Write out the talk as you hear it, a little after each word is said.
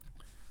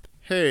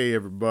Hey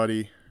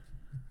everybody,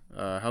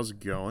 how's it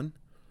going?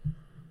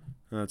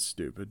 That's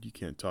stupid. You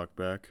can't talk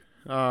back.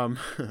 Unless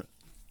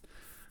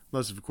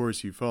of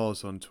course you follow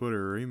us on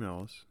Twitter or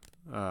email us.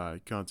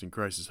 Content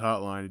Crisis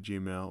Hotline at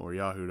gmail or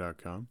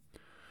yahoo.com.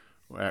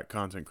 Or at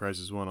Content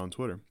Crisis 1 on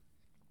Twitter.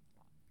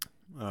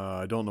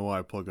 I don't know why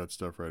I plugged that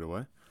stuff right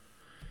away.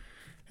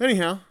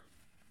 Anyhow,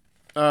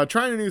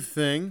 trying a new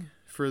thing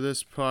for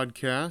this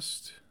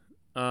podcast.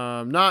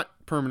 Not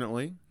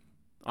permanently.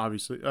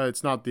 Obviously,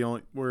 it's not the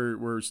only.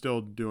 We're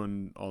still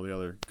doing all the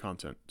other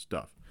content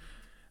stuff.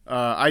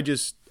 I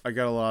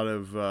got a lot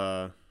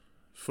of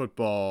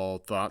football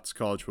thoughts,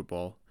 college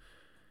football,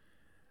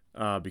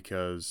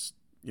 because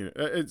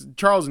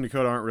Charles and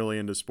Dakota aren't really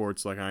into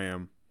sports like I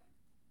am.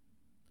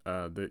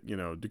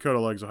 Dakota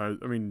likes Ohio.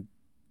 I mean,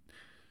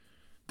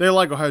 they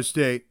like Ohio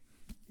State,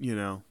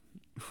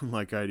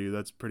 like I do.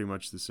 That's pretty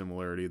much the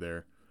similarity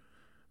there.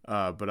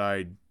 But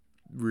I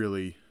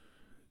really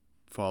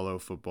follow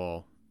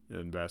football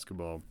and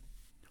basketball,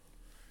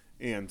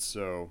 and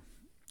so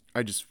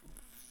I just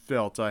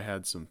felt I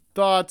had some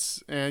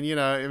thoughts, and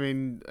I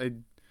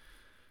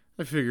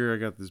figure I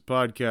got this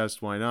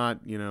podcast, why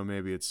not?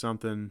 Maybe it's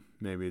something,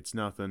 maybe it's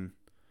nothing.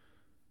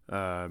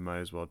 I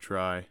might as well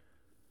try.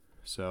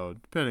 So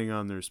depending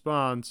on the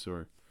response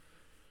or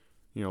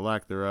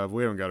lack thereof,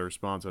 we haven't got a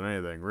response on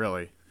anything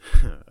really.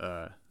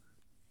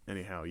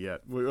 Anyhow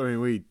yet. We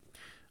only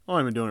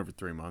been doing it for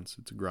 3 months.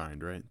 It's a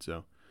grind, right?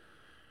 So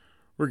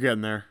we're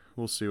getting there.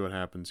 We'll see what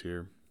happens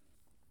here.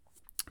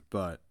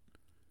 But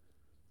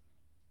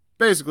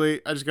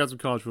basically, I just got some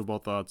college football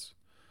thoughts.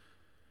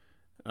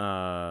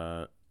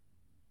 Talking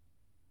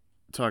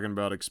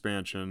about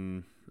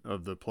expansion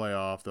of the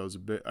playoff. That was a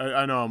bit.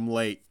 I know I'm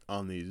late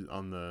on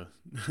the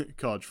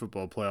college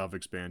football playoff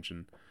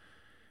expansion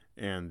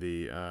and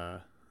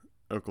the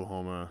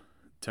Oklahoma,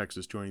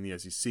 Texas joining the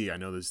SEC. I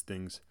know those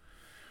things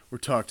were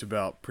talked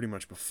about pretty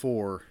much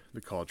before the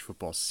college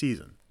football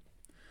season,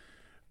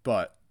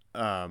 but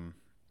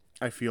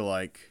I feel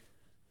like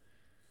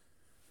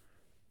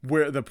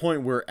where the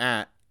point we're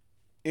at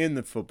in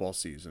the football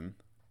season,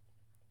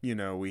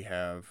 we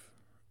have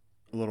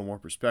a little more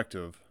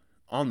perspective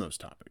on those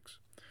topics.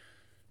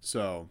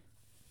 So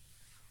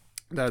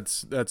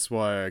that's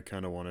why I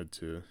kind of wanted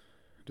to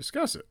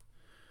discuss it.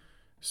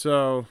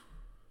 So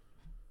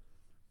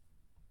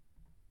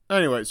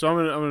anyway, I'm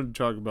gonna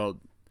talk about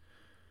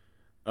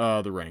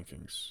the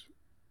rankings.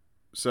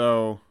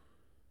 So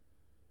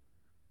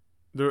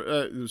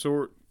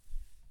we're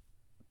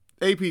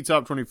AP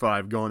top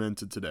 25 going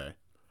into today.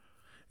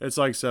 It's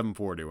like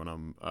 7:40 when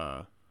I'm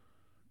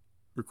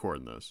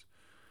recording this.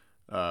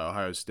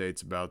 Ohio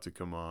State's about to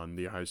come on,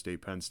 the Ohio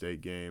State-Penn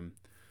State game.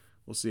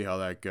 We'll see how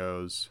that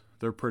goes.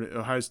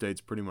 Ohio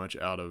State's pretty much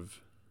out of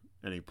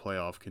any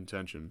playoff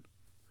contention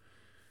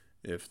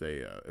if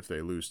they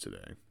lose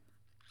today.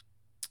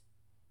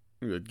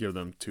 It'd give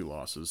them 2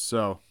 losses.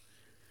 So,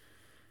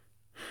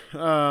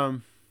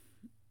 Clemson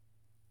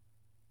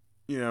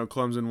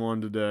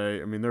won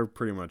today. I mean, they're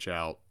pretty much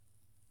out,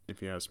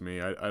 if you ask me.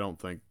 I don't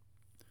think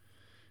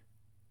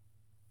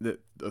that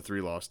a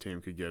 3-loss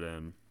team could get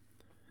in.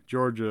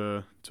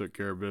 Georgia took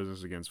care of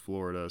business against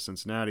Florida.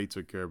 Cincinnati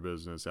took care of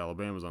business.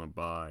 Alabama's on a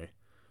bye.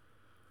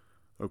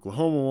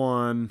 Oklahoma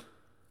won.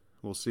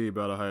 We'll see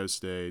about Ohio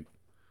State.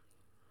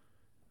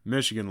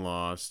 Michigan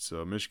lost,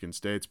 so Michigan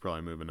State's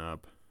probably moving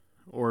up.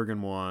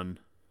 Oregon won.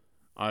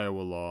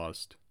 Iowa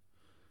lost.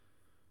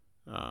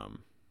 And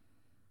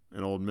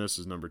Ole Miss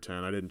is number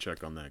 10. I didn't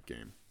check on that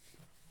game.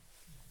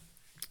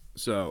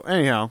 So,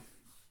 anyhow,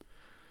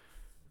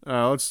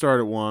 let's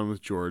start at 1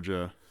 with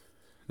Georgia.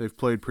 They've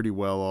played pretty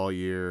well all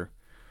year.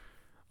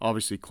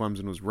 Obviously,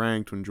 Clemson was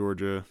ranked when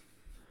Georgia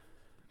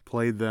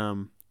played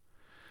them.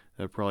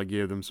 That probably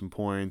gave them some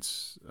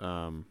points.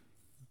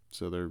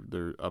 So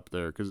they're up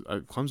there because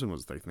Clemson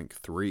was, I think,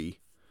 3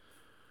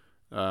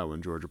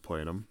 when Georgia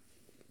played them.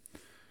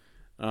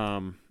 I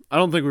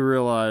don't think we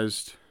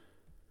realized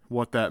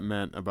what that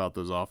meant about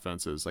those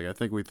offenses. I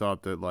think we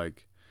thought that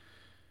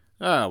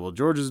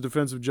Georgia's a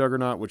defensive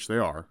juggernaut, which they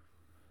are,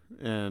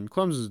 and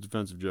Clemson's a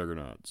defensive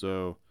juggernaut.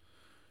 So,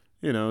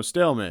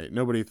 stalemate.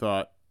 Nobody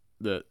thought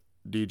that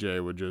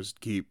DJ would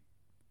just keep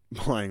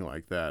playing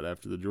like that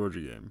after the Georgia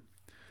game.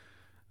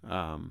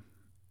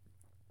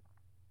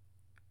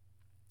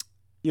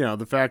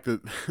 The fact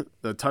that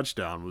the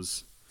touchdown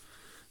was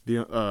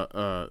the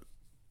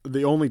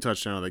only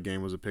touchdown of that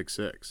game was a pick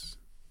 6.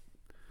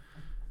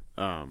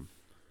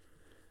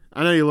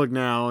 I know you look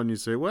now and you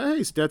say, well,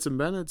 hey, Stetson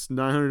Bennett's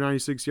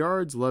 996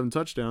 yards, 11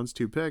 touchdowns,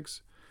 2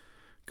 picks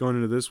going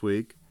into this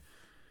week.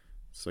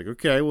 It's like,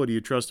 okay, well, do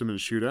you trust him in a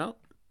shootout?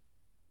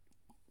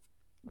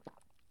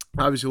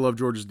 Obviously love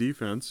Georgia's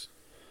defense,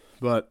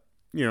 but,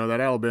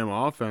 that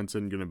Alabama offense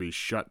isn't going to be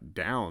shut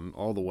down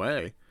all the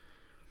way.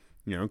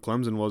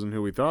 Clemson wasn't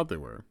who we thought they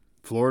were.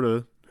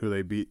 Florida,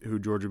 who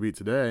Georgia beat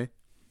today,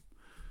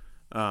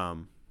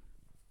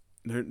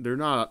 they're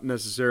not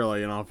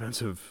necessarily an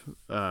offensive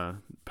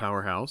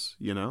powerhouse,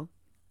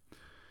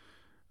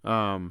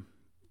 And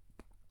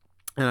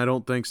I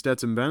don't think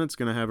Stetson Bennett's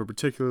going to have a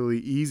particularly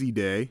easy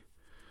day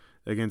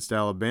against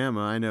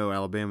Alabama. I know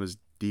Alabama's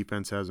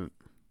defense hasn't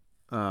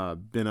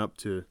been up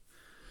to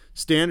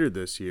standard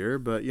this year,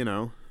 but,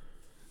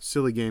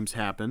 silly games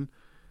happen.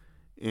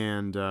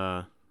 And,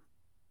 I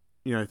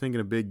think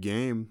in a big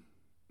game,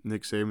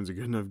 Nick Saban's a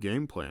good enough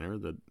game planner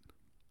that,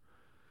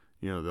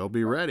 they'll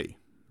be ready,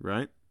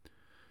 right?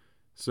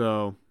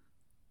 So,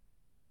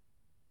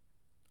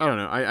 I don't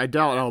know. I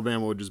doubt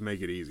Alabama would just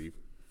make it easy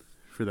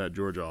for that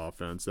Georgia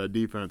offense. That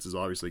defense is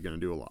obviously going to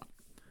do a lot.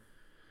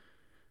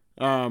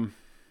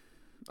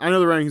 I know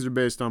the rankings are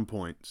based on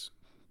points.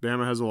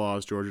 Bama has a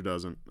loss. Georgia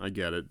doesn't. I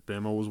get it.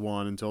 Bama was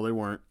 1 until they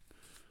weren't.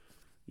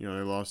 They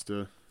lost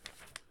to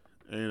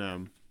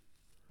A&M.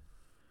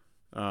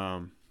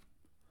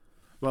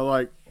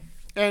 But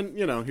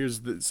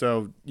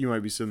so you might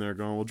be sitting there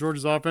going, well,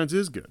 Georgia's offense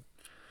is good.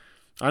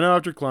 I know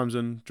after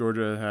Clemson,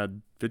 Georgia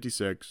had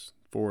 56,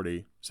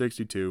 40,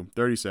 62,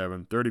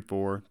 37,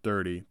 34,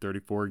 30,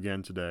 34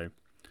 again today.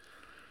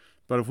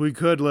 But if we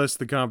could list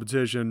the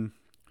competition,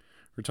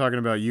 we're talking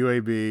about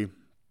UAB,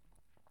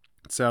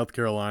 South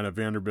Carolina,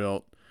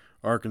 Vanderbilt,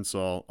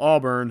 Arkansas,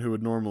 Auburn, who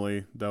would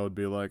normally, that would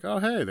be like, oh,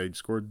 hey, they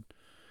scored,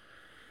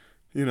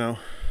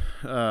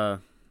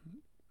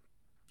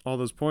 all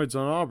those points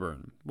on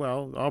Auburn.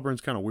 Well,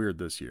 Auburn's kind of weird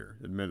this year,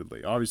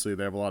 admittedly. Obviously,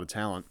 they have a lot of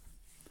talent,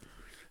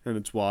 and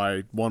it's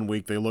why one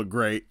week they look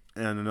great,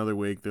 and another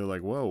week they're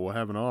like, whoa, what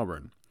happened to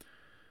Auburn?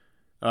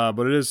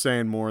 But it is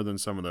saying more than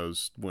some of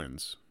those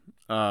wins.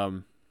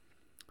 And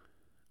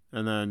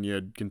then you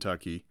had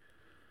Kentucky,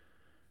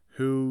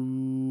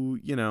 who,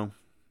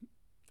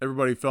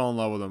 everybody fell in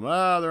love with them.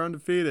 They're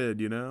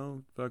undefeated,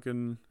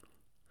 fucking.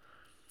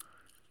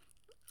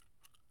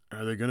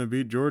 Are they going to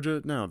beat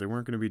Georgia? No, they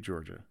weren't going to beat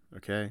Georgia,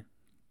 okay?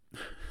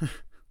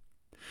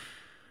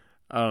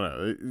 I don't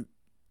know.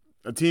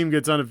 A team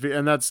gets undefeated,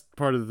 and that's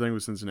part of the thing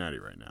with Cincinnati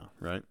right now,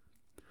 right?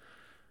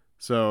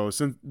 So,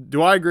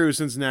 do I agree with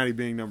Cincinnati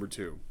being number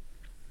 2?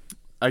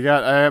 I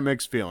have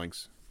mixed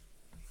feelings,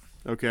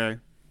 okay?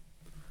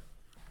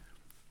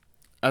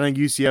 I think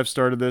UCF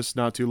started this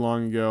not too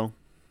long ago.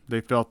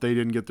 They felt they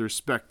didn't get the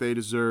respect they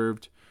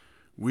deserved.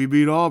 We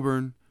beat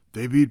Auburn.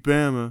 They beat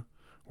Bama.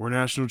 We're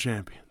national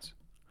champions.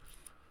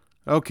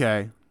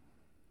 Okay.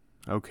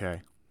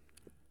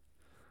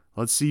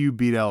 Let's see you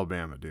beat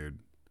Alabama, dude.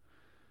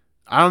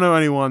 I don't know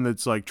anyone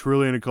that's like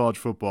truly into college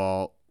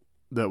football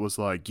that was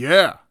like,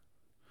 yeah.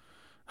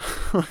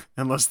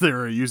 Unless they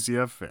were a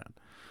UCF fan.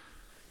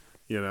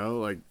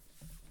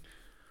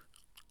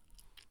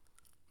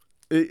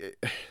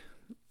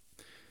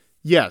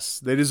 Yes,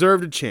 they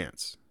deserved a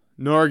chance.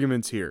 No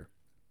arguments here.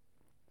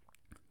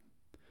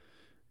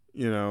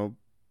 The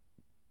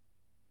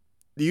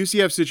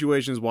UCF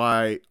situation is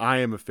why I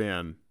am a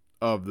fan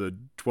of the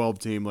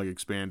 12-team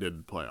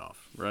expanded playoff,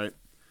 right?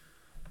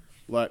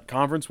 Let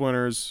conference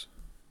winners,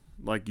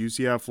 like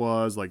UCF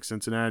was, like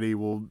Cincinnati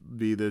will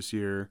be this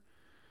year,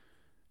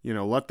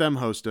 let them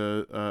host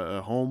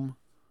a home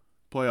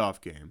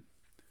playoff game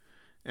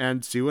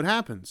and see what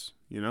happens.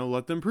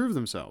 Let them prove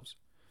themselves.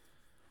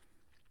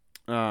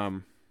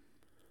 But,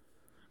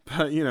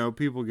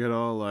 people get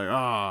all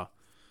like,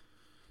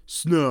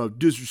 snub,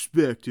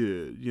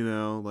 disrespected,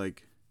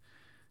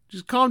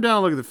 just calm down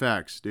and look at the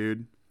facts,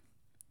 dude.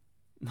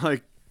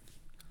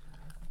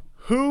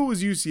 Who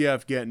was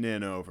UCF getting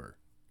in over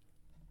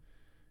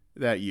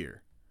that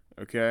year?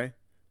 Okay?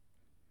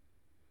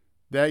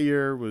 That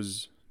year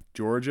was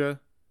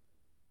Georgia.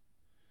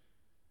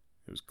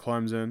 It was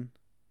Clemson.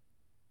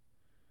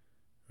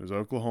 It was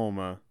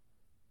Oklahoma.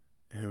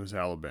 And it was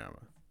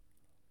Alabama.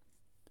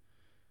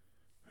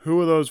 Who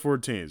are those 4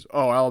 teams?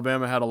 Oh,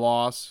 Alabama had a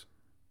loss.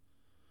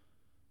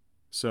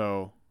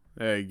 So,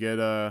 hey, get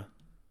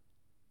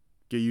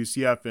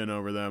UCF in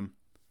over them.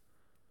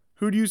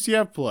 Who'd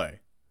UCF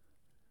play?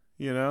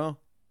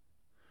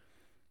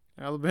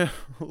 Alabama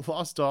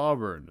lost to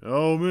Auburn.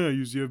 Oh, man,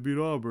 UCF beat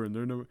Auburn.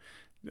 They're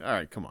all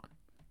right, come on.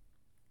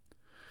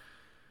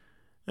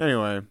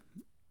 Anyway,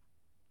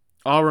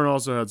 Auburn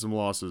also had some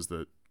losses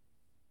that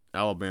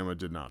Alabama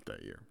did not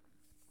that year.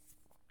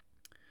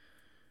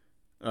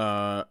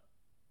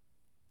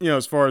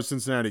 As far as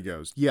Cincinnati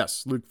goes,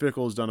 yes, Luke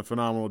Fickell has done a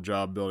phenomenal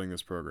job building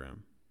this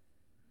program.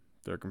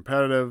 They're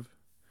competitive,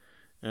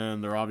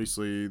 and they're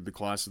obviously the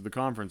class of the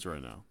conference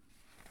right now.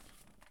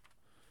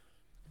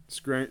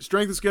 Strength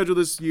of schedule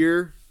this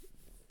year,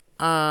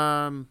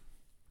 you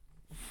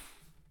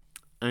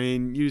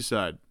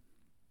decide.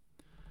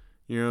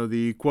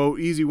 The, quote,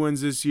 easy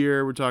wins this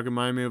year, we're talking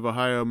Miami of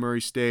Ohio,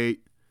 Murray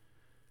State,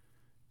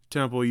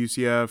 Temple,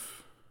 UCF,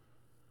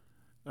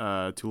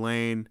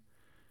 Tulane.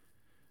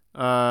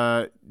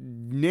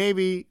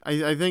 Navy,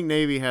 I think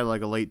Navy had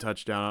a late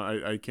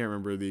touchdown. I can't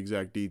remember the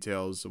exact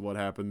details of what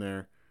happened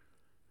there.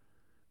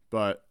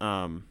 But,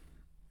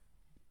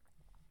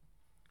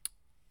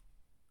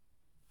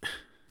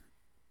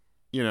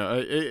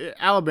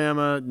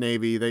 Alabama,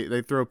 Navy,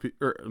 they throw,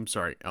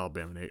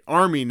 Alabama, Navy,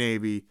 Army,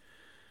 Navy,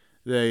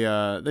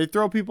 they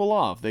throw people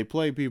off. They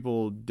play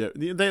people,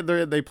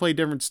 they play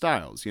different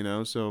styles,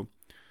 so,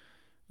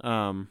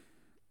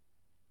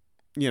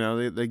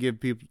 they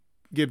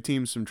give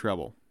teams some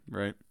trouble,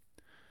 right?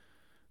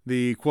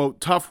 The,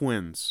 quote, tough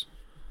wins.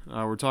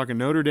 We're talking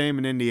Notre Dame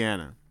and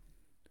Indiana.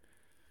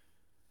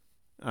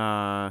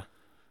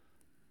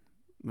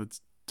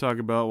 Let's talk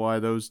about why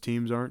those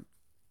teams aren't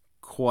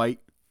quite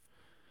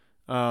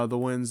the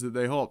wins that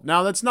they hope.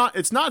 Now, it's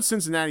not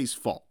Cincinnati's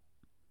fault.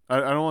 I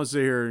don't want to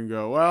sit here and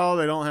go, well,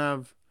 they don't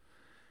have,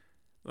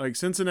 like,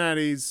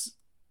 Cincinnati's,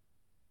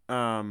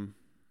 it's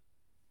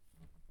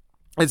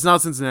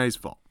not Cincinnati's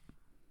fault.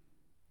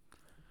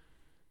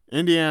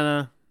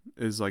 Indiana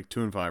is like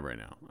 2-5 right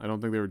now. I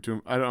don't think they were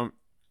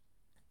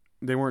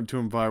they weren't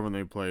 2-5 when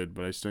they played,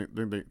 but I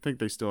think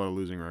they still had a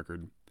losing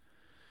record.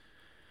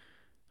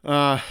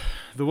 The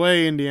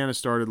way Indiana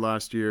started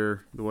last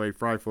year, the way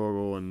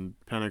Freifogel and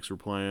Penix were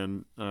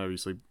playing,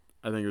 obviously,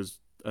 I think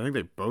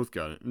they both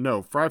got it.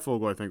 No,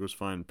 Freifogel I think was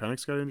fine.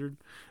 Penix got injured.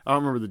 I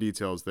don't remember the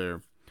details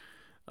there.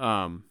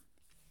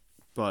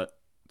 But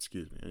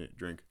excuse me, I need a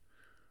drink.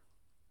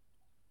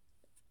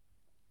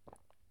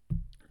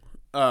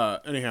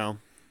 Anyhow,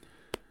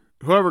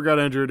 whoever got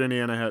injured,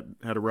 Indiana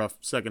had a rough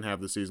second half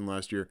of the season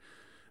last year.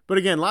 But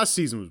again, last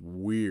season was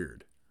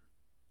weird.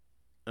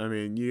 I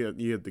mean, you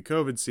had the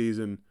COVID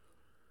season.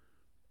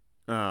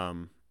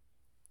 It's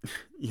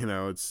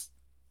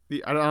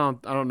I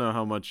don't know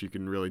how much you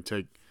can really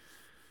take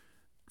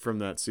from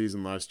that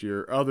season last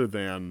year, other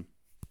than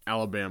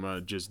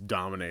Alabama just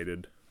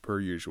dominated per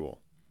usual,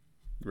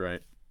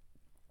 right?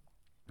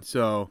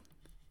 So,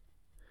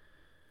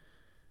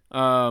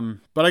 but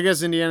I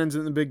guess Indiana's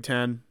in the Big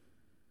Ten,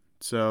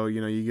 so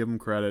you give them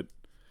credit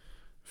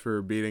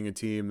for beating a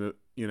team that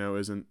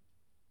isn't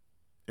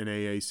an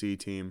AAC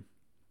team,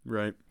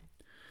 right?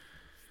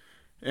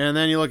 And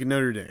then you look at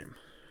Notre Dame.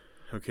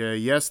 Okay,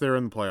 yes, they were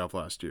in the playoff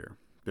last year.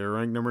 They were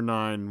ranked number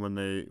 9 when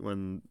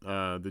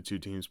the two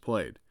teams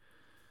played.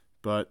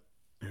 But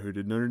who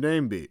did Notre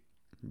Dame beat?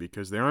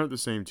 Because they aren't the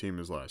same team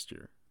as last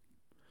year.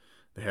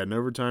 They had an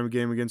overtime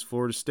game against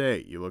Florida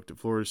State. You looked at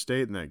Florida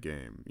State in that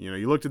game.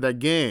 You looked at that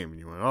game and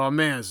you went, oh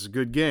man, this is a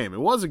good game.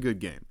 It was a good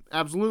game.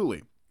 Absolutely.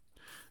 It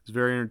was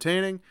very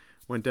entertaining.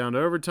 Went down to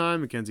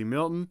overtime. Mackenzie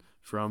Milton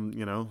from,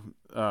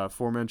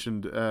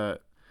 aforementioned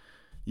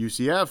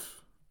UCF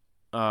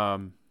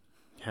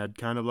had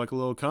kind of like a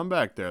little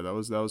comeback there. That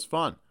was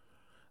fun.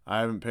 I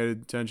haven't paid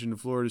attention to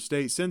Florida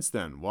State since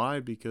then. Why?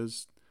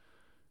 Because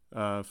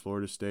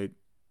Florida State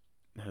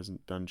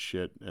hasn't done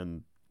shit,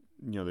 and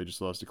they just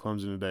lost to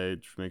Clemson today,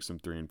 which makes them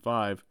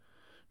 3-5.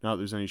 Not that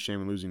there's any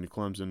shame in losing to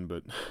Clemson,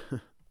 but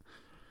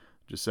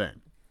just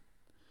saying.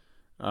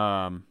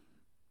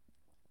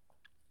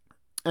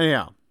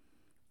 Anyhow,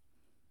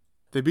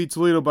 they beat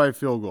Toledo by a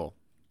field goal.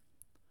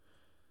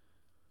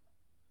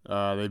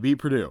 They beat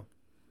Purdue.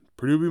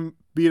 Purdue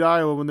beat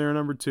Iowa when they were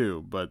number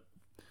 2, but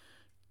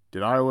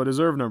did Iowa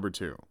deserve number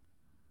 2?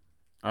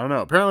 I don't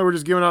know. Apparently we're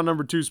just giving out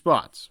number 2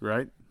 spots,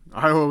 right?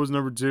 Iowa was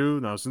number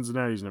 2. Now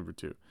Cincinnati's number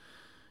 2.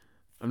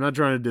 I'm not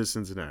trying to diss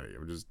Cincinnati.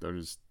 I'm just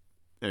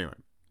anyway.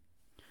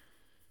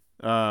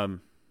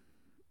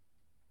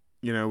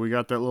 We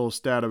got that little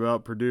stat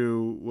about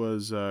Purdue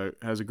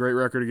has a great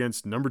record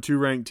against number 2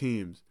 ranked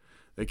teams.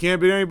 They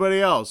can't beat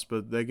anybody else,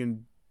 but they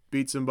can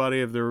beat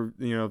somebody if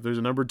if there's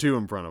a number 2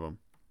 in front of them.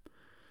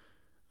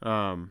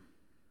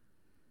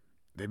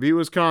 They beat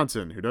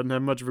Wisconsin, who doesn't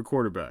have much of a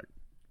quarterback.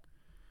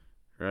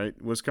 Right?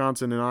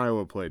 Wisconsin and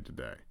Iowa played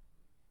today.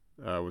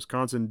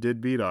 Wisconsin did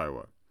beat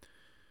Iowa,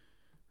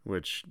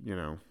 which,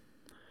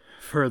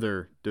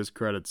 further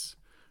discredits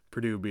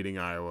Purdue beating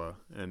Iowa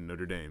and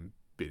Notre Dame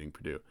beating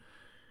Purdue.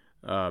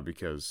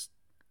 Because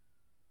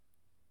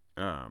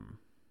Graham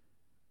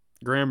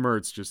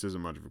Mertz just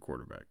isn't much of a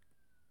quarterback.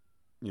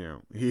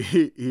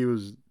 He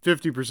was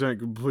 50%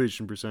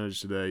 completion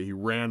percentage today. He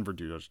ran for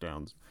 2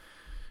 touchdowns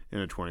in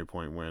a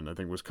 20-point win. I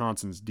think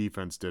Wisconsin's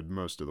defense did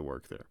most of the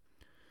work there.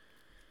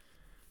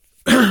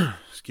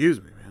 Excuse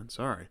me, man.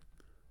 Sorry.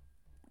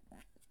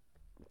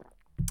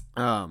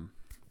 Notre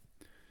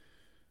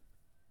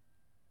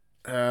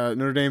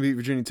Dame beat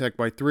Virginia Tech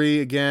by 3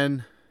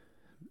 again.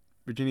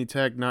 Virginia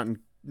Tech not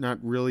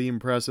really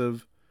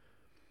impressive.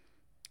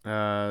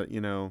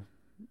 Virginia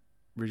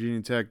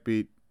Tech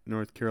beat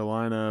North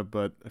Carolina,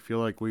 but I feel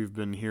like we've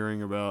been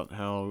hearing about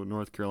how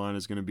North Carolina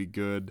is going to be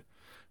good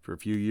for a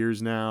few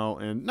years now,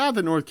 and not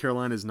that North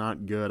Carolina is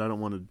not good. I don't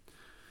want to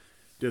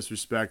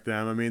disrespect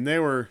them. I mean, they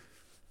were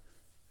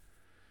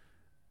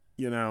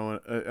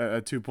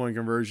a 2-point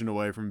conversion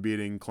away from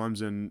beating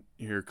Clemson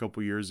here a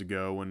couple years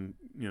ago when,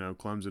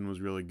 Clemson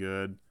was really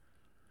good.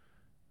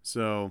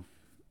 So,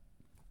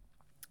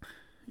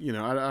 I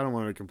don't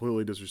want to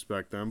completely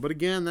disrespect them. But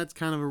again, that's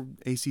kind of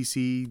a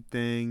ACC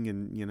thing,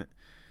 and,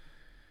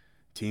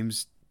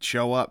 teams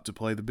show up to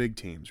play the big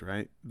teams,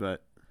 right?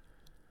 But,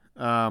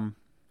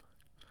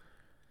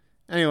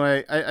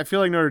 anyway, I feel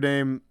like Notre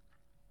Dame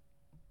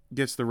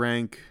gets the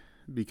rank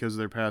because of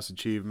their past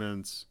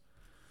achievements.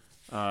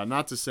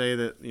 Not to say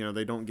that,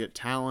 they don't get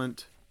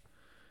talent.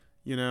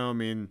 I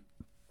mean,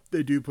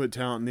 they do put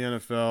talent in the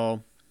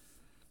NFL.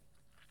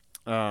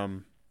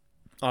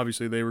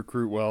 Obviously, they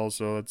recruit well,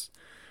 so it's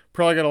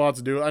probably got a lot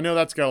to do. I know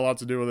that's got a lot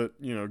to do with it,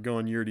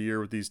 going year to year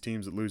with these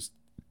teams that lose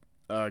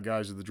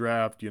guys of the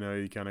draft,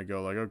 you kind of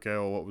go like, okay,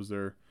 well, what was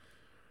their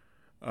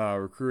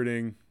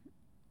recruiting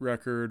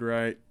record,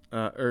 right?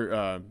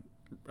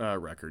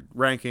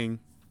 Ranking.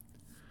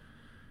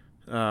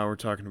 We're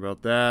talking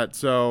about that.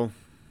 So,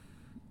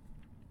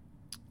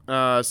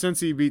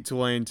 Cincy beat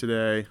Tulane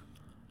today,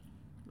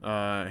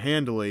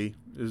 handily,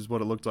 is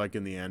what it looked like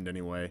in the end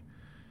anyway.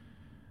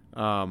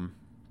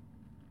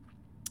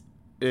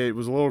 It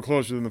was a little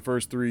closer than the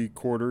first three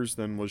quarters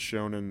than was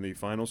shown in the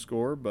final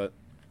score, but,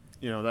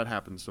 that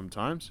happens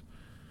sometimes.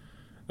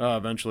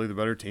 Eventually, the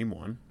better team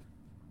won.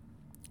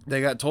 They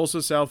got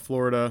Tulsa, South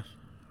Florida,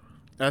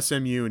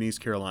 SMU, and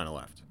East Carolina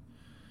left.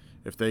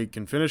 If they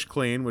can finish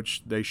clean,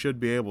 which they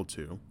should be able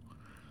to,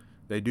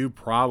 they do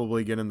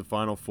probably get in the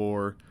Final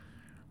Four.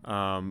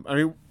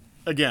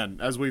 Again,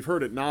 as we've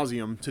heard ad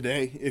nauseum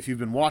today, if you've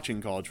been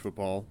watching college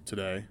football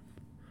today,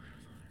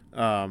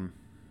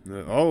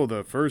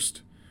 the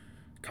first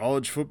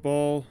college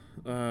football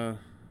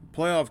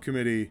playoff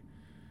committee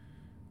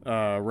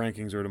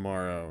rankings are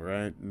tomorrow,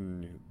 right?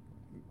 And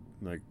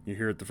you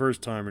hear it the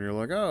first time, and you're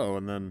like, oh,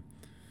 and then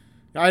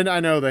I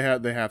know they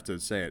have to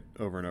say it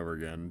over and over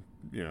again,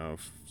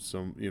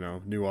 some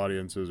new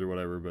audiences or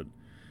whatever, but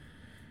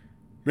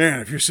man,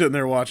 if you're sitting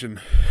there watching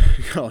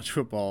college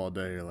football all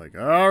day, you're like,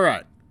 all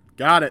right,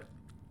 got it,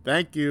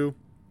 thank you.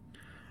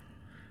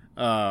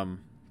 But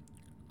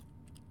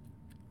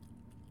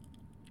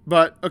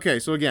okay,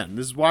 so again,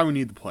 this is why we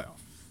need the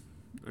playoff,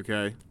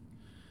 okay?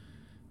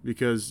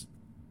 Because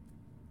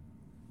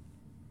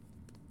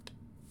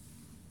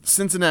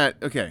Cincinnati,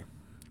 okay,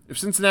 if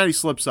Cincinnati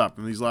slips up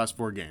in these last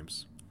four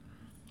games,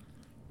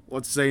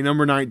 let's say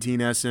number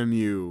 19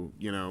 SMU,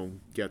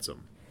 gets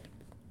them,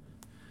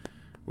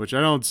 which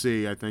I don't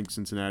see. I think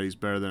Cincinnati's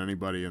better than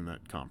anybody in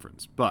that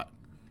conference. But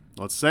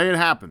let's say it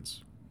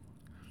happens.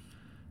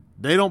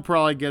 They don't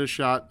probably get a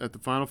shot at the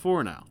Final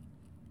Four now,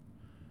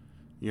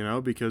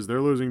 because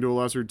they're losing to a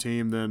lesser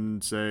team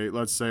than,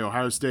 let's say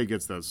Ohio State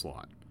gets that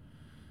slot,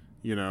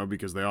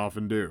 because they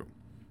often do.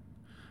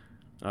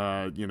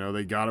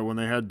 They got it when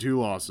they had two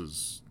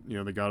losses.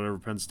 They got it over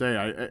Penn State.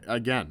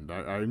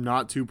 I'm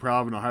not too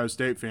proud of an Ohio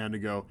State fan to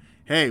go,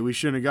 hey, we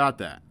shouldn't have got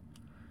that.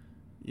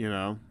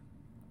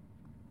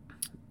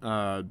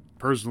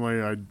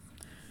 Personally, I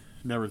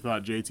never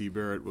thought JT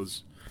Barrett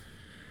was...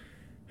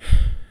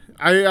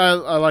 I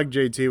like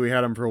JT. We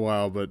had him for a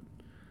while, but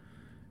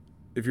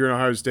if you're an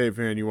Ohio State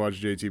fan, you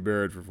watch JT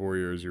Barrett for 4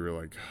 years, you were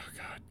like, oh,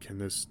 God,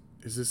 this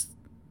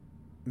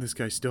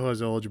guy still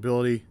has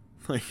eligibility?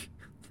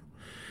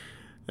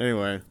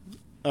 Anyway,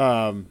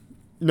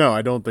 no,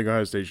 I don't think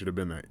Ohio State should have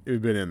been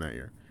in that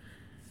year.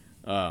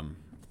 A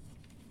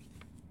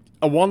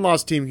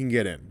one-loss team can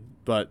get in,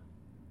 but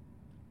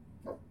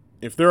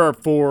if there are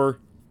 4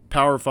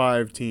 Power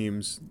 5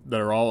 teams that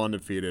are all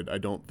undefeated, I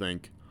don't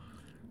think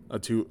a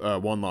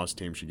one-loss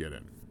team should get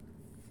in.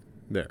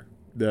 There.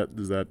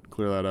 Does that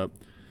clear that up?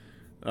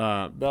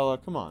 Bella,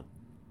 come on.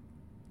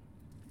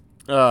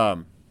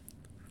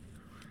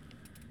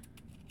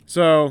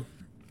 So,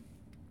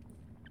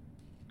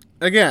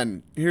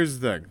 again, here's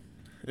the thing.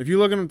 If you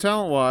look at them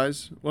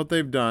talent-wise, what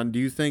they've done, do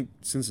you think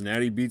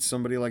Cincinnati beats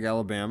somebody like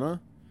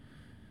Alabama?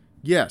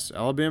 Yes,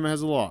 Alabama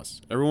has a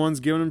loss. Everyone's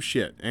giving them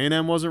shit.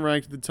 A&M wasn't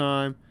ranked at the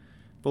time.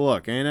 But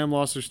look, A&M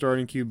lost their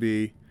starting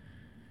QB.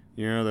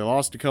 They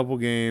lost a couple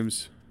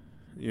games.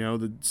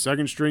 The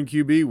second-string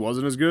QB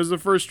wasn't as good as the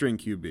first-string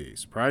QB.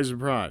 Surprise,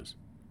 surprise.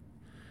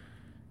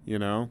 They'd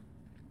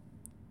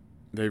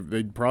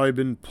probably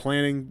been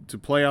planning to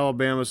play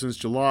Alabama since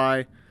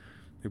July.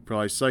 They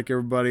probably psych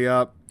everybody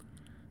up.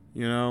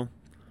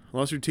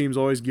 Lesser teams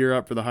always gear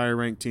up for the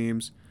higher-ranked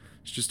teams.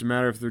 It's just a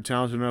matter if they're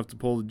talented enough to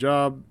pull the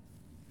job.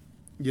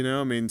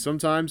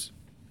 Sometimes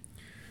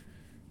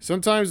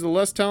the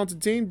less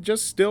talented team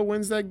just still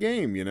wins that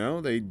game.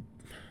 They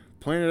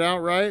plan it out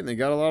right, and they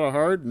got a lot of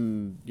heart,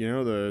 and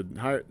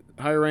the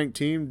higher-ranked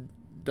team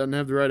doesn't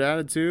have the right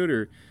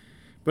attitude.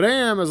 But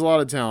A&M has a lot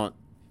of talent,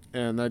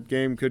 and that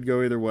game could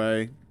go either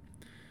way.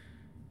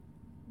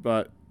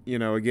 But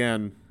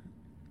again,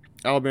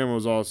 Alabama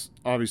was also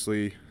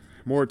obviously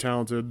more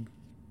talented.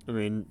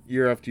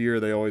 Year after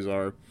year they always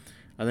are.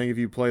 I think if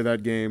you play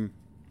that game,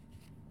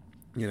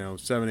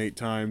 7-8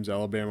 times,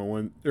 Alabama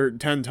win, or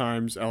 10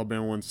 times,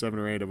 Alabama wins 7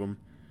 or 8 of them.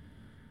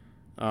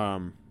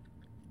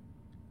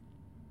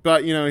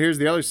 But here's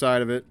the other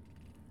side of it: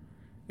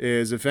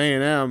 is if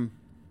A&M,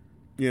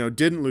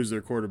 didn't lose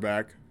their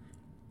quarterback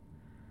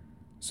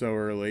so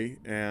early,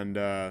 and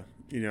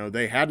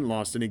they hadn't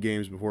lost any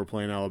games before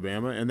playing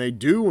Alabama, and they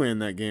do win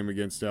that game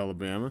against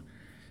Alabama,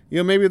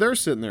 maybe they're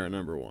sitting there at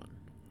number 1.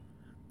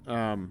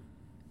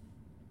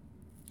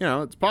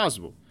 It's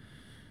possible.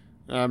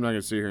 I'm not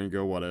going to sit here and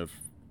go what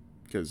if,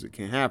 because it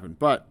can't happen.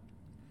 But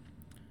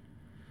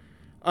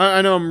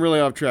I know I'm really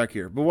off track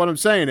here. But what I'm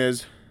saying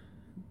is,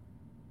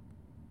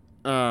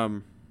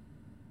 the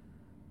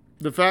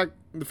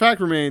fact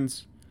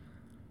remains,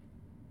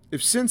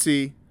 if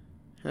Cincy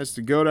has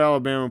to go to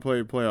Alabama and play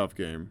a playoff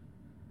game,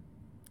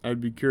 I'd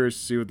be curious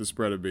to see what the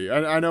spread would be.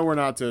 I know we're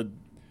not to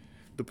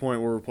the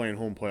point where we're playing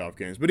home playoff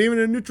games, but even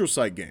a neutral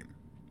site game,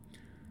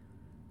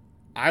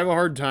 I have a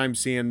hard time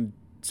seeing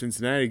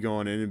Cincinnati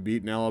going in and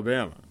beating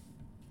Alabama.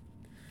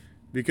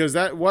 Because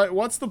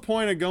what's the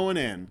point of going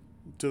in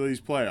to these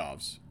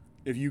playoffs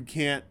if you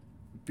can't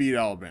beat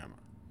Alabama?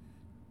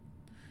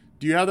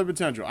 Do you have the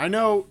potential? I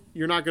know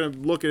you're not going to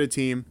look at a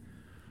team.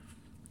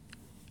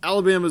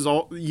 Alabama's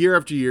year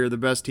after year the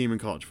best team in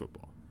college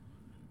football.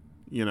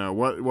 You know,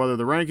 whether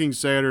the rankings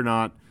say it or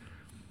not,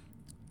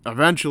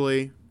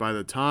 eventually, by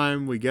the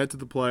time we get to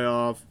the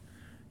playoff,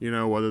 you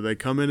know, whether they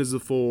come in as the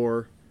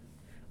 4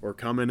 or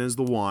come in as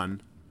the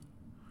 1,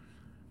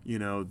 you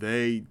know,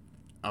 they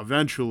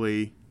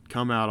eventually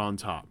come out on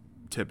top,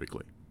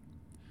 typically.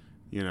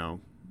 You know,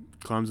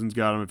 Clemson's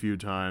got them a few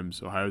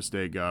times. Ohio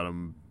State got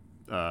them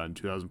in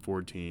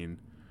 2014.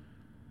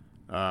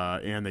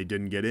 And they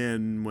didn't get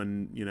in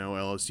when, you know,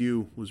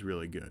 LSU was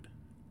really good.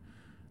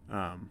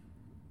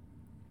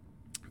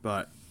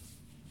 But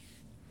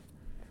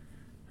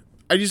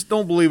I just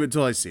don't believe it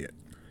till I see it.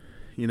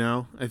 You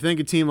know, I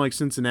think a team like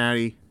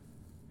Cincinnati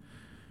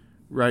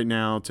right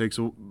now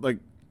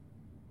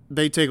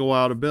they take a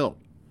while to build,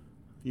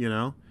 you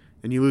know,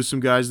 and you lose some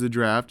guys to the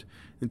draft,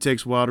 it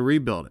takes a while to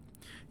rebuild it.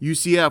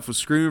 UCF was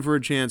screaming for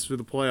a chance for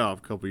the playoff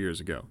a couple years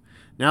ago.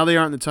 Now they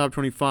aren't in the top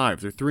 25.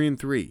 They're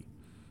 3-3.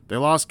 They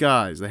lost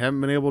guys. They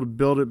haven't been able to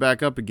build it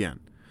back up again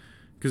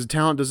because the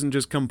talent doesn't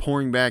just come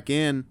pouring back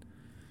in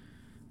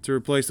to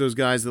replace those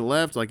guys that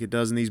left like it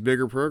does in these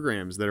bigger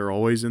programs that are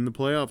always in the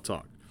playoff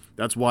talk.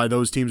 That's why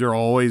those teams are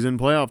always in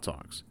playoff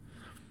talks.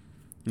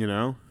 You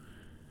know,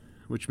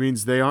 which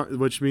means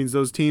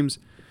those teams,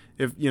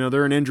 if you know,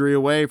 they're an injury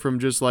away from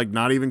just like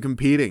not even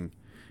competing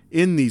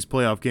in these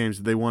playoff games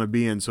that they want to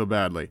be in so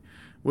badly.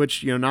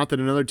 Which, you know, not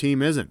that another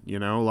team isn't. You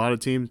know, a lot of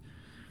teams,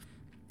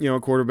 you know, a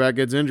quarterback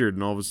gets injured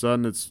and all of a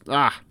sudden it's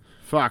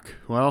fuck.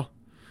 Well,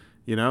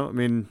 you know, I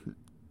mean,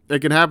 it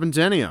can happen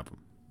to any of them.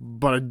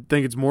 But I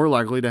think it's more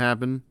likely to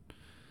happen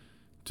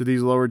to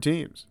these lower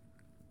teams.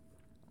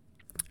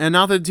 And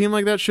not that a team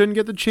like that shouldn't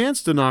get the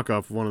chance to knock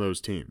off one of those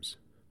teams.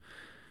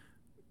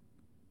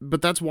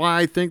 But that's why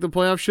I think the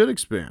playoffs should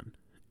expand.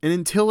 And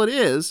until it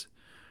is,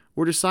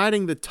 we're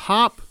deciding the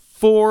top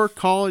 4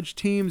 college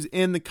teams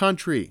in the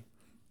country.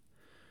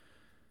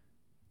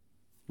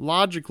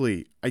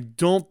 Logically, I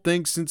don't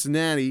think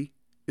Cincinnati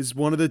is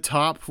one of the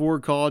top 4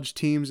 college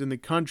teams in the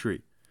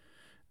country.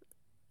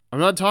 I'm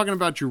not talking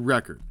about your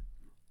record.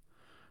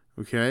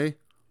 Okay?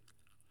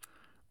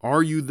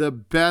 Are you the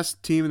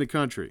best team in the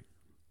country?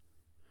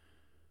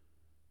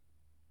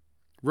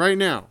 Right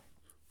now,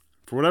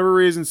 for whatever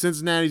reason,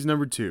 Cincinnati's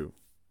number 2.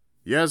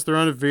 Yes, they're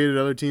undefeated.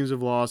 Other teams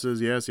have losses.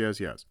 Yes.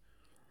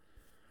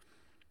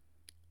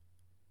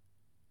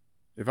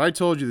 If I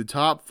told you the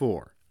top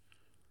 4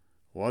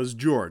 was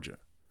Georgia,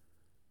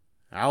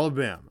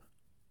 Alabama,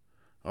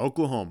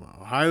 Oklahoma,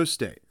 Ohio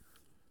State,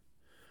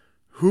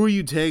 who are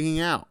you taking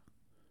out?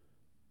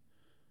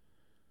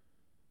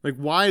 Like,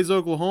 why is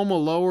Oklahoma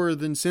lower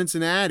than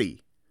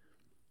Cincinnati?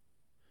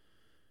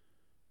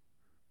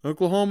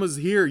 Oklahoma's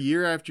here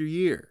year after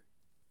year.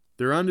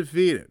 They're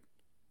undefeated.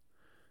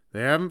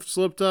 They haven't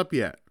slipped up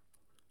yet.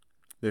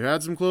 They've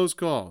had some close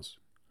calls.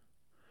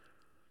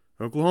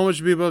 Oklahoma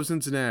should be above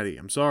Cincinnati.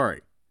 I'm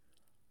sorry.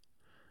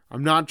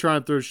 I'm not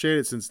trying to throw shade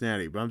at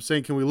Cincinnati, but I'm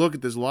saying, can we look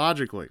at this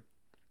logically?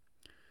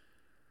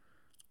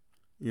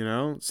 You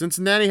know,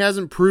 Cincinnati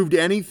hasn't proved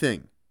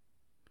anything.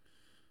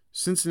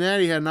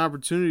 Cincinnati had an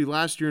opportunity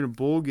last year in a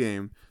bowl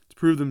game to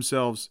prove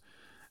themselves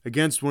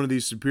against one of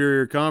these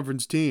superior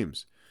conference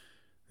teams.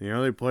 You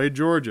know, they played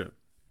Georgia.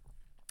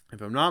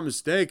 If I'm not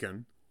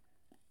mistaken,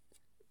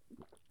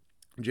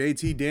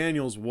 JT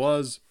Daniels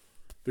was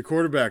the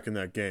quarterback in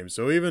that game.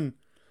 So even,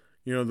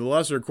 you know, the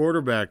lesser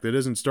quarterback that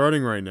isn't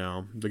starting right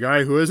now, the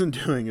guy who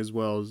isn't doing as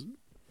well as,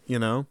 you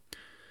know,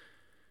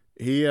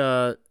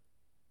 they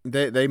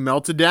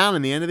melted down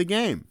in the end of the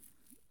game.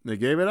 They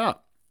gave it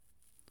up.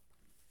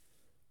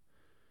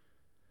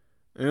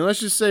 And let's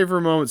just say for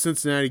a moment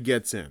Cincinnati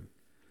gets in.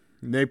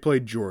 And they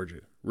played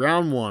Georgia.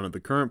 Round 1 of the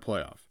current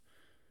playoff.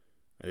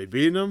 Are they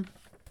beating them?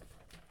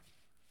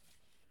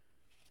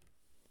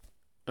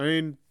 I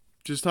mean,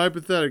 just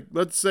hypothetically.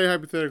 Let's say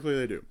hypothetically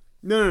they do.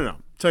 No.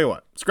 Tell you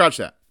what. Scratch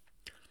that.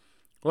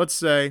 Let's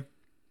say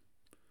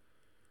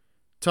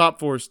top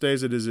 4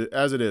 stays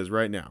as it is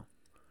right now.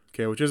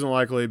 Okay, which isn't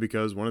likely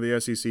because one of the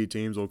SEC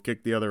teams will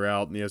kick the other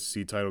out in the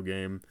SEC title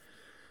game.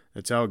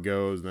 That's how it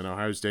goes. And then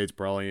Ohio State's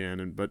probably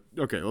in. But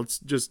okay, let's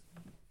just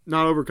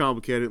not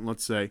overcomplicate it. And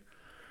let's say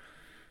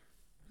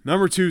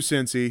number 2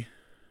 Cincy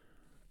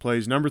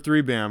plays number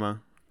 3 Bama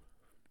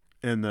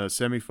in the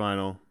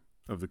semifinal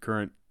of the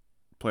current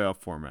playoff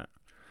format.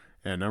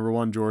 And number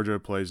 1 Georgia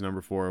plays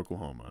number 4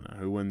 Oklahoma. Now,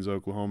 who wins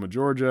Oklahoma,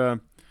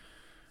 Georgia?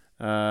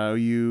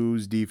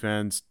 OU's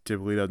defense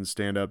typically doesn't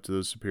stand up to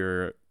the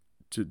superior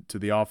to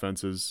the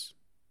offenses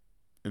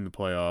in the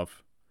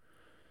playoff.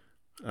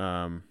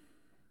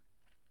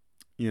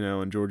 You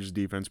know, and Georgia's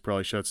defense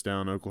probably shuts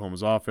down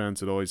Oklahoma's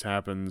offense. It always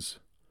happens.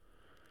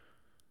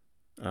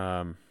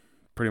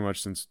 Pretty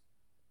much since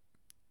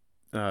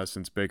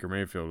Baker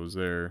Mayfield was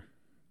there.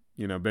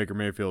 You know, Baker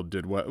Mayfield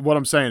did what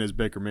I'm saying is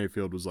Baker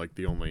Mayfield was like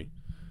the only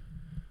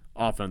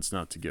offense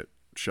not to get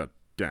shut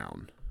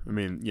down. I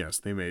mean, yes,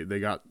 they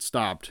got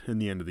stopped in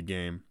the end of the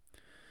game.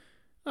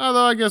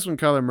 Although I guess when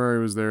Kyler Murray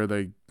was there,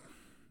 they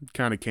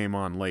kind of came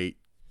on late.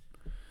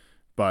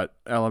 But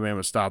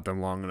Alabama stopped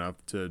them long enough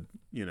to,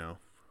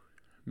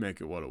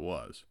 make it what it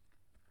was.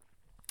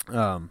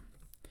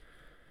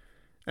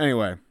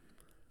 Anyway,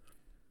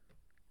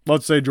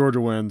 let's say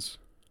Georgia wins.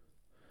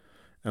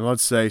 And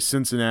let's say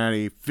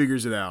Cincinnati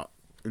figures it out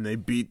and they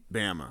beat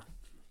Bama.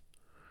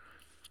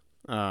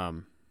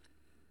 Are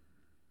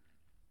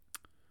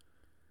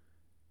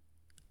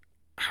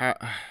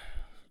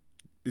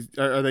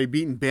they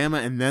beating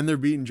Bama and then they're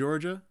beating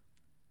Georgia?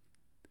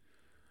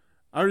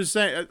 I was just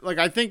saying,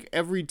 I think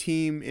every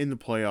team in the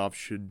playoffs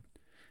should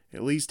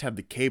at least have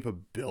the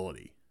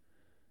capability,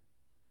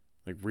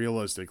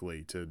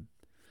 realistically, to.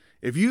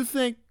 If you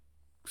think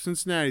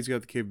Cincinnati's got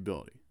the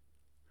capability,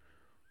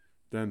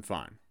 then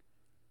fine.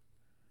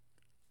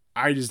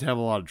 I just have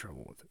a lot of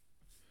trouble with it.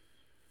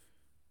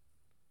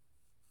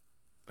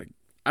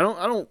 I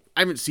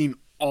haven't seen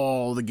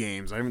all the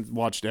games. I haven't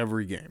watched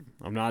every game.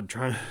 I'm not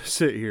trying to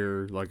sit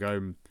here like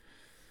I'm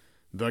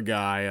the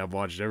guy. I've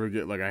watched every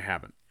game. I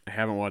haven't. I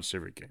haven't watched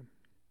every game.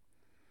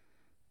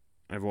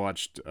 I've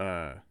watched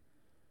 2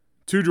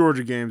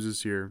 Georgia games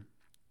this year.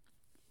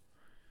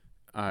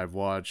 I've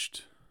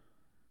watched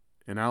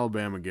an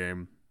Alabama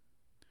game.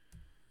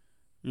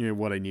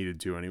 What I needed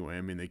to anyway.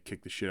 I mean, they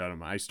kicked the shit out of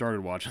me. I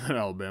started watching that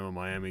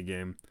Alabama-Miami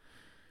game.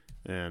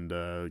 And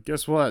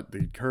guess what?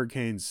 The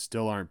Hurricanes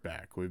still aren't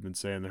back. We've been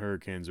saying the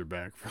Hurricanes are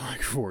back for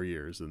 4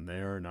 years, and they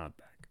are not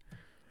back.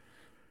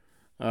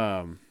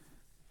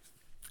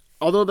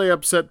 Although they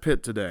upset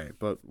Pitt today,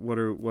 but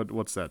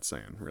what's that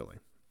saying, really?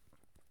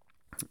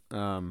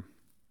 But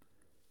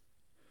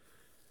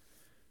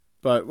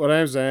what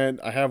I'm saying,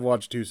 I have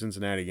watched 2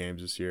 Cincinnati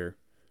games this year.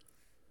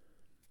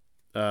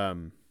 I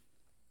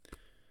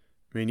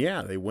mean,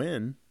 yeah, they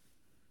win.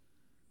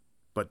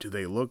 But do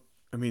they look...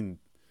 I mean,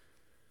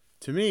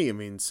 to me,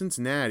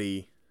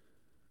 Cincinnati...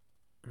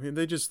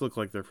 they just look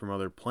like they're from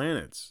other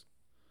planets.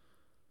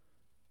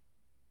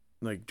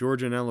 Like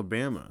Georgia and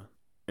Alabama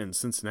and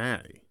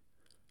Cincinnati.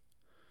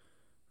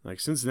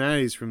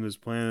 Cincinnati's from this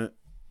planet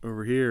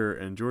over here,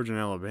 and Georgia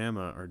and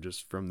Alabama are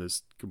just from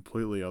this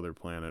completely other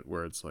planet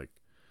where it's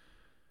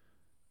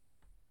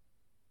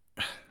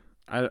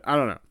I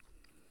don't know.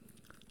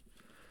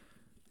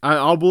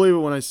 I'll believe it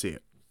when I see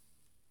it.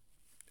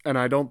 And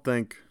I don't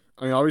think...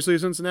 obviously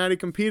Cincinnati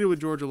competed with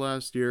Georgia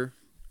last year.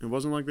 It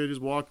wasn't like they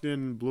just walked in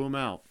and blew them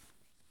out.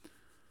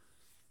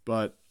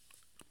 But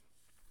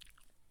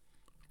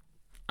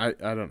I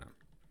don't know.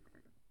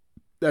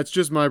 That's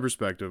just my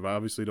perspective. I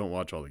obviously don't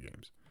watch all the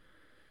games.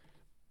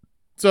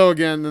 So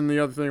again, then the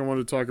other thing I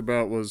wanted to talk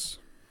about was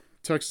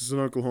Texas and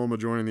Oklahoma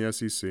joining the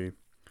SEC.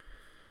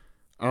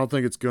 I don't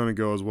think it's going to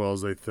go as well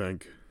as they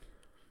think.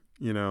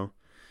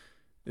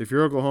 If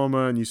you're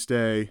Oklahoma and you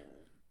stay,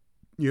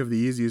 you have the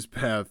easiest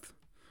path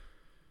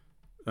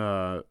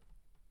to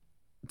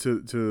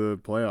the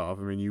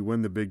playoff. You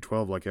win the Big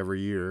 12 every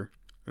year,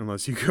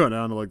 unless you go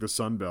down to the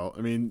Sun Belt.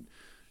 The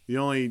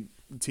only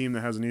team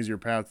that has an easier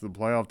path to the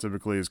playoff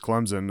typically is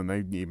Clemson, and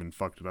they even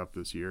fucked it up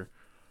this year.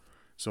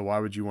 So why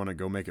would you want to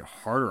go make it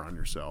harder on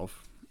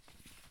yourself?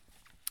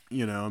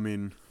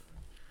 Your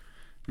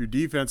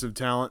defensive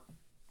talent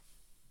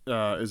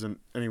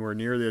isn't anywhere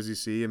near the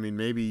SEC.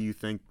 Maybe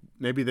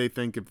they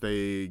think if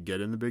they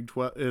get in the Big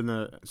 12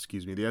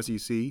 the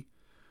SEC,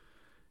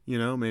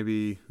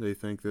 maybe they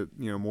think that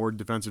more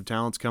defensive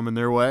talent's coming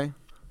their way.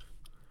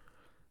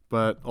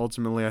 But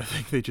ultimately, I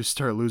think they just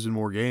start losing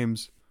more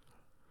games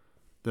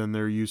than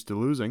they're used to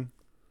losing.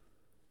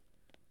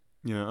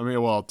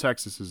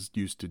 Texas is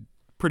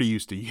pretty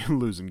used to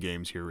losing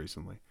games here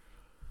recently.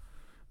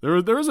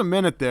 There was a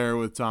minute there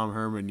with Tom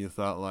Herman. You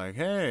thought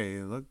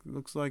hey,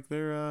 looks like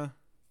they're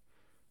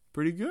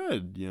pretty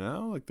good.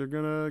 They're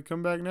gonna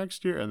come back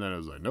next year, and then it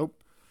was nope.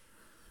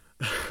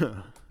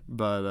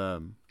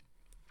 But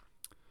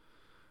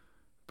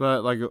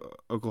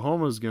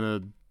Oklahoma's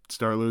gonna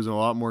start losing a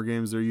lot more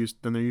games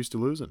than they're used to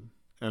losing,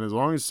 and as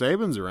long as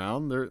Saban's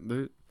around, they're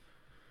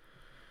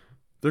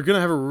going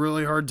to have a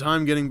really hard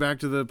time getting back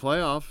to the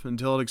playoff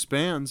until it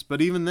expands.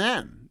 But even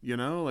then,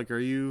 are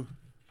you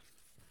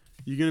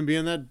going to be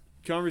in that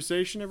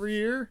conversation every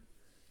year?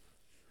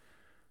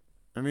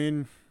 I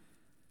don't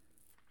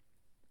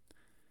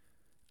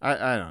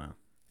know.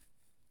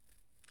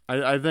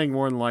 I think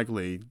more than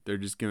likely they're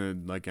just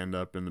going to end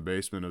up in the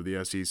basement of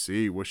the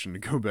SEC wishing to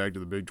go back to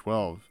the Big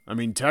 12.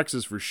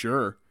 Texas for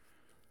sure.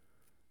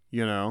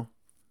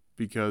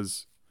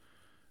 Because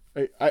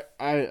I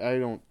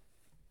don't...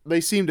 They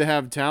seem to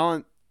have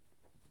talent,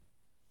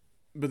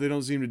 but they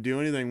don't seem to do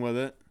anything with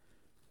it.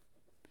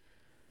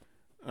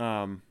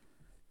 I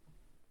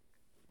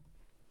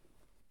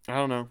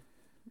don't know.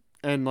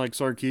 And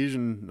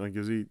Sarkisian,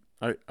 is he?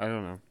 I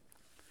don't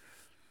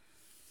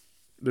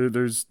know.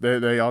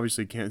 They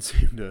obviously can't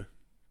seem to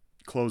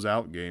close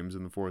out games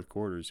in the fourth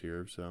quarters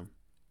here, so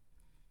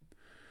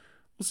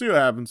we'll see what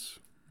happens.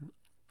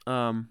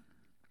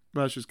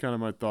 That's just kind of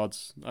my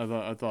thoughts.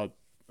 I thought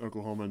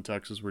Oklahoma and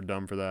Texas were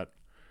dumb for that.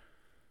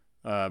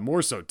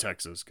 More so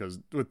Texas, because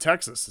with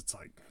Texas, it's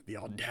like the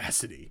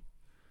audacity.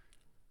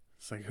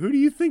 It's like, who do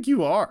you think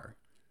you are?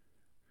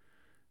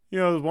 You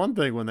know, one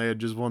thing when they had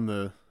just won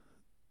the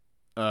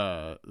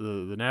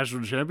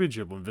national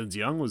championship when Vince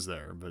Young was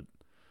there, but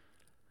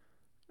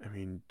I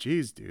mean,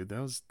 geez, dude,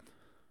 was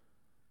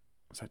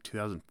that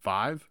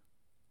 2005?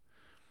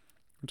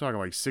 I'm talking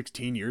like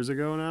 16 years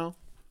ago now.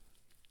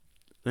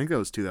 I think that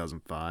was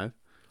 2005,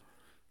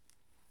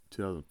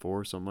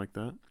 2004, something like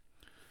that.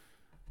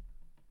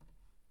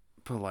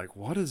 But like,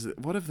 what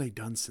have they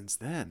done since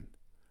then?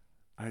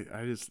 I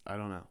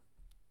don't know.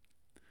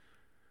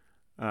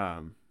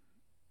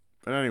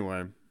 But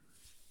anyway,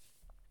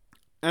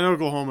 and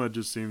Oklahoma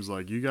just seems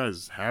like you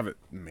guys have it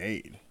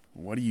made.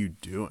 What are you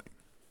doing?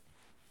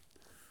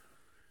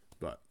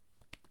 But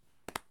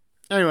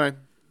anyway,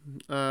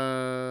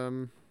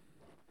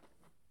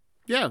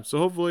 yeah. So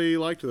hopefully you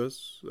liked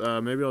this.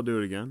 Maybe I'll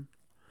do it again.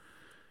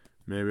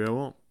 Maybe I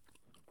won't.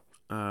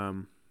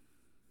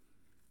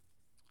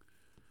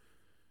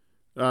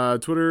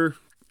 Twitter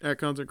at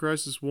Content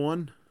Crisis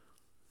 1.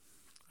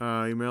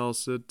 Email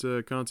us at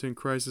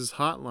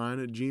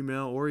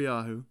contentcrisishotline@gmail or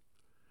Yahoo.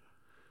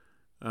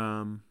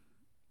 And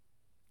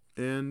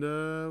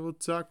we'll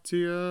talk to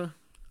you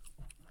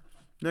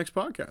next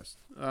podcast.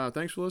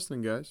 Thanks for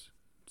listening, guys.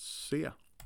 See ya.